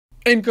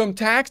Income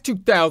tax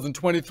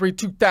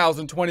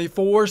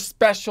 2023-2024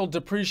 special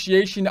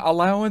depreciation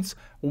allowance.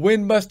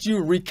 When must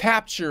you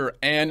recapture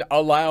an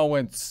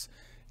allowance?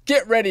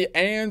 Get ready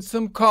and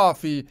some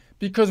coffee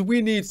because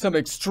we need some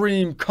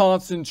extreme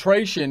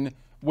concentration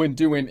when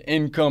doing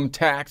income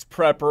tax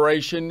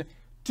preparation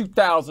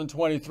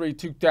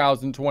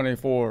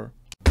 2023-2024.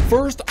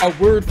 First, a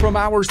word from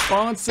our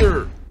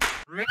sponsor.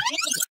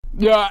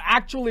 Yeah,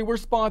 actually, we're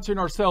sponsoring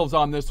ourselves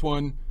on this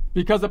one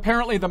because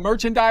apparently the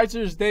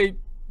merchandisers, they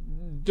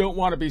don't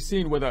want to be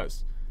seen with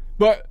us.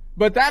 But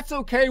that's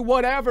okay,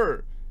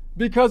 whatever.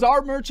 Because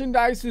our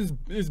merchandise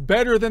is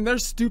better than their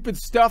stupid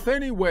stuff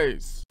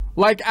anyways.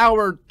 Like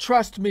our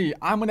Trust Me,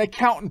 I'm an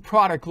Accountant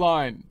product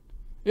line.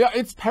 Yeah,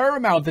 it's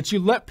paramount that you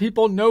let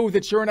people know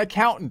that you're an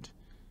accountant.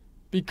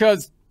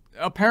 Because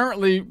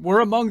apparently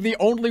we're among the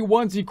only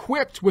ones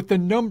equipped with the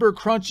number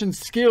crunching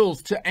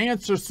skills to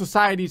answer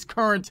society's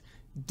current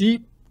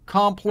deep,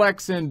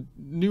 complex, and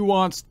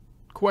nuanced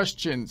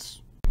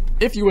questions.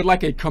 If you would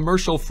like a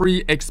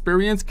commercial-free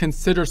experience,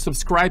 consider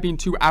subscribing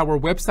to our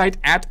website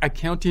at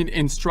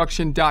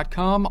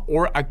accountinginstruction.com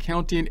or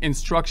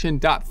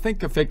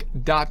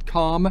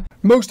accountinginstruction.thinkific.com.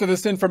 Most of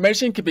this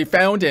information can be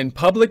found in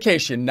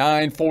Publication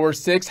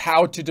 946,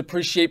 How to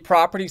Depreciate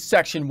Property,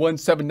 Section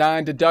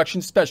 179,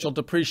 Deduction, Special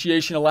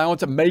Depreciation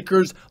Allowance,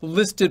 Makers,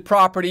 Listed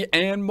Property,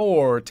 and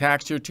more.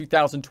 Tax year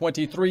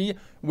 2023,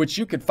 which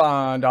you can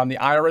find on the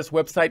IRS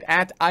website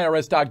at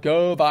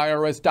irs.gov,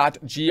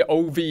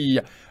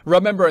 irs.gov.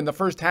 Remember, in the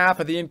first half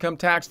of the income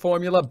tax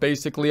formula,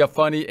 basically a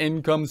funny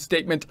income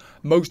statement.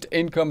 Most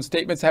income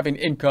statements having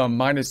income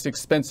minus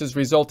expenses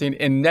resulting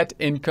in net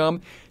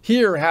income.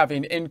 Here,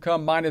 having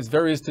income minus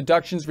various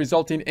deductions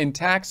resulting in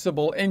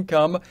taxable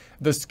income.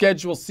 The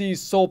Schedule C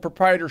sole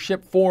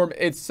proprietorship form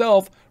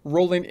itself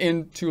rolling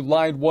into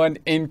line 1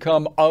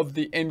 income of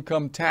the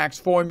income tax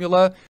formula.